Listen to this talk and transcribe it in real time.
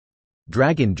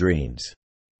Dragon Dreams.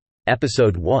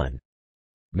 Episode 1.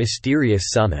 Mysterious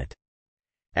Summit.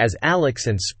 As Alex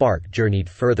and Spark journeyed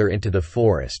further into the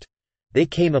forest, they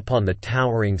came upon the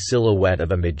towering silhouette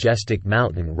of a majestic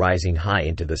mountain rising high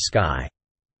into the sky.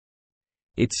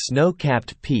 Its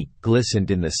snow-capped peak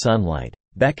glistened in the sunlight,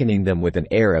 beckoning them with an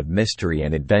air of mystery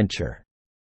and adventure.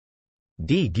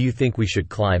 "Do you think we should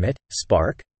climb it,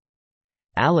 Spark?"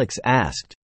 Alex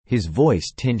asked, his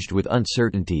voice tinged with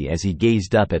uncertainty as he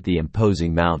gazed up at the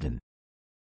imposing mountain.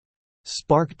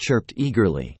 Spark chirped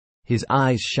eagerly, his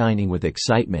eyes shining with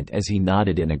excitement as he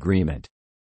nodded in agreement.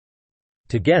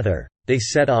 Together, they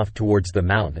set off towards the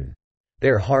mountain,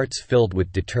 their hearts filled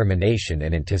with determination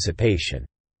and anticipation.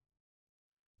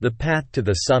 The path to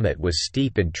the summit was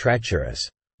steep and treacherous,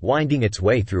 winding its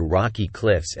way through rocky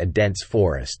cliffs and dense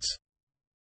forests.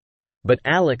 But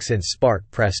Alex and Spark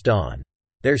pressed on,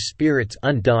 their spirits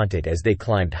undaunted as they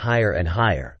climbed higher and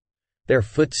higher, their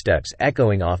footsteps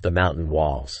echoing off the mountain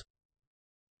walls.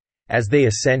 As they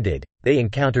ascended, they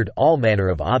encountered all manner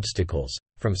of obstacles,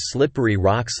 from slippery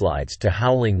rockslides to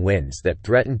howling winds that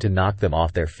threatened to knock them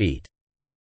off their feet.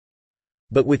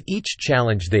 But with each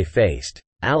challenge they faced,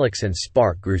 Alex and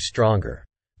Spark grew stronger,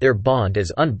 their bond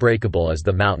as unbreakable as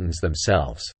the mountains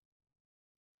themselves.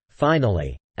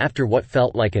 Finally, after what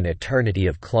felt like an eternity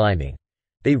of climbing,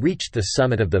 they reached the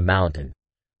summit of the mountain,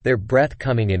 their breath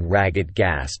coming in ragged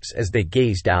gasps as they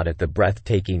gazed out at the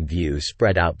breathtaking view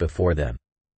spread out before them.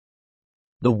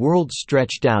 The world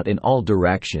stretched out in all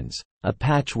directions, a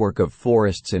patchwork of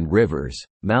forests and rivers,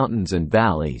 mountains and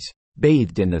valleys,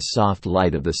 bathed in the soft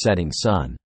light of the setting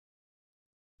sun.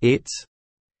 It's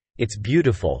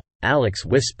beautiful," Alex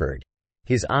whispered,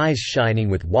 his eyes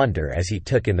shining with wonder as he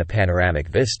took in the panoramic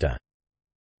vista.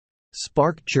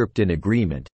 Spark chirped in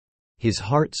agreement, his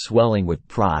heart swelling with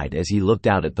pride as he looked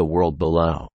out at the world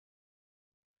below.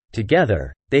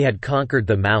 Together, they had conquered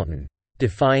the mountain,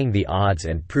 defying the odds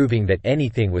and proving that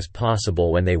anything was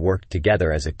possible when they worked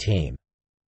together as a team.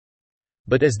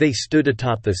 But as they stood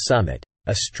atop the summit,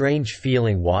 a strange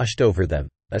feeling washed over them,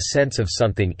 a sense of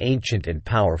something ancient and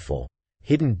powerful,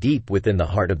 hidden deep within the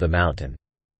heart of the mountain.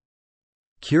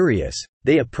 Curious,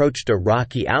 they approached a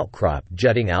rocky outcrop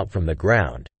jutting out from the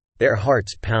ground, their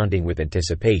hearts pounding with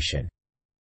anticipation.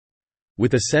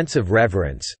 With a sense of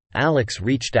reverence, Alex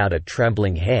reached out a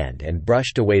trembling hand and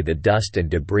brushed away the dust and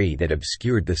debris that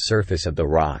obscured the surface of the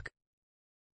rock.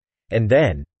 And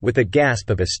then, with a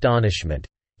gasp of astonishment,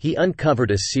 he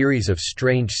uncovered a series of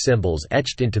strange symbols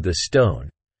etched into the stone,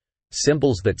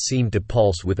 symbols that seemed to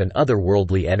pulse with an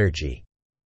otherworldly energy.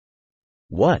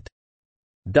 "What?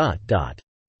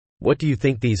 What do you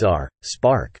think these are,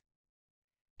 Spark?"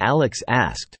 Alex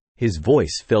asked, his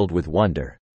voice filled with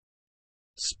wonder.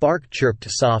 Spark chirped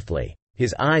softly,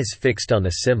 his eyes fixed on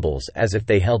the symbols as if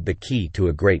they held the key to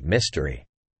a great mystery.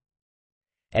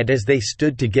 And as they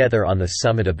stood together on the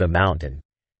summit of the mountain,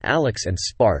 Alex and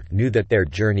Spark knew that their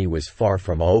journey was far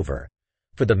from over,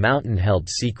 for the mountain held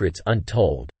secrets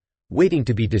untold, waiting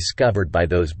to be discovered by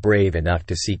those brave enough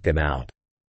to seek them out.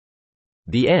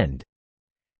 The end.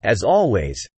 As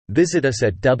always, visit us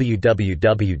at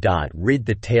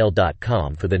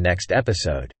www.readthetale.com for the next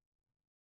episode.